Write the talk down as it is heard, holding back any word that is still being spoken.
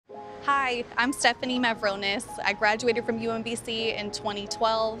Hi, I'm Stefanie Mavronis. I graduated from UMBC in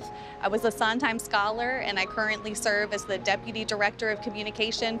 2012. I was a Sondheim Scholar, and I currently serve as the Deputy Director of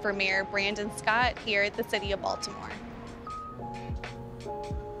Communication for Mayor Brandon Scott here at the City of Baltimore.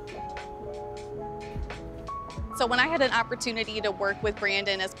 So when I had an opportunity to work with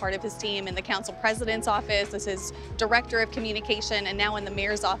Brandon as part of his team in the Council President's office as his Director of Communication, and now in the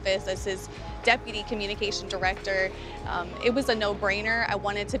Mayor's office as his Deputy Communication Director, it was a no-brainer. I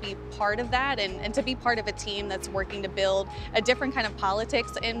wanted to be part of that and to be part of a team that's working to build a different kind of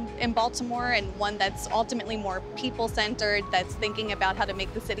politics in Baltimore, and one that's ultimately more people-centered, that's thinking about how to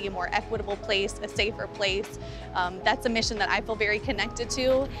make the city a more equitable place, a safer place. That's a mission that I feel very connected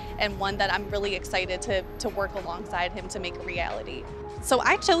to, and one that I'm really excited to work alongside him to make a reality. So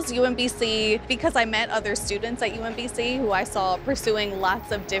I chose UMBC because I met other students at UMBC who I saw pursuing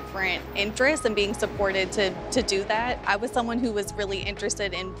lots of different interests and being supported to do that. I was someone who was really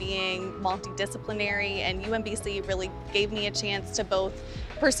interested in being multidisciplinary, and UMBC really gave me a chance to both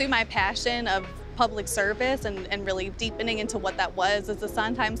pursue my passion of public service and really deepening into what that was as a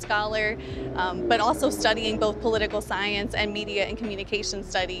Sondheim Scholar, but also studying both political science and media and communication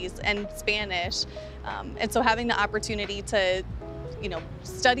studies and Spanish. And so having the opportunity to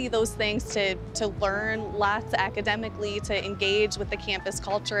study those things, to learn lots academically, to engage with the campus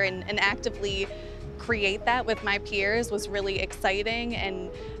culture and actively create that with my peers was really exciting, and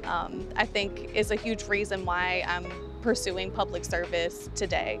I think is a huge reason why I'm pursuing public service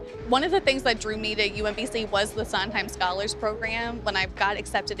today. One of the things that drew me to UMBC was the Sondheim Scholars Program. When I got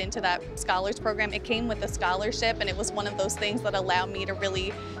accepted into that Scholars Program, it came with a scholarship, and it was one of those things that allowed me to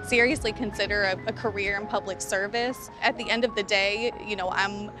really seriously consider a career in public service. At the end of the day,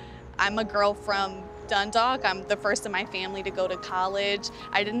 I'm a girl from Dundalk. I'm the first in my family to go to college.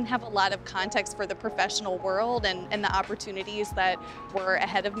 I didn't have a lot of context for the professional world and the opportunities that were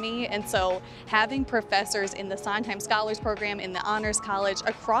ahead of me. And so having professors in the Sondheim Scholars Program, in the Honors College,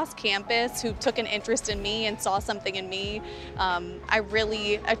 across campus who took an interest in me and saw something in me, I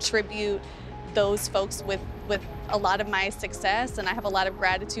really attribute those folks with a lot of my success, and I have a lot of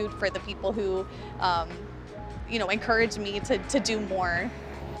gratitude for the people who encouraged me to do more.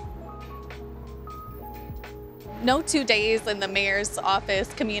 No 2 days in the mayor's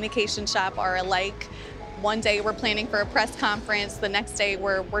office communication shop are alike. One day we're planning for a press conference, the next day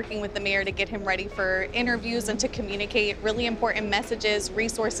we're working with the mayor to get him ready for interviews and to communicate really important messages,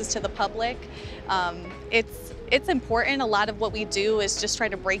 resources to the public. It's important. A lot of what we do is just try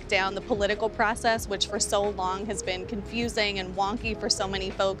to break down the political process, which for so long has been confusing and wonky for so many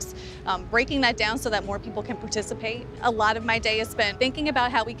folks. Breaking that down so that more people can participate. A lot of my day is spent thinking about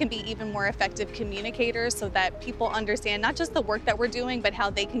how we can be even more effective communicators so that people understand not just the work that we're doing, but how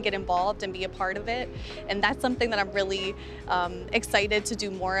they can get involved and be a part of it. And that's something that I'm really excited to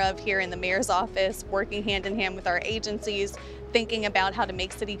do more of here in the mayor's office, working hand in hand with our agencies, thinking about how to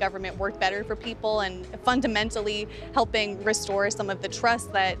make city government work better for people, and fundamentally helping restore some of the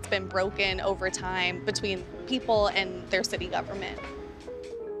trust that's been broken over time between people and their city government.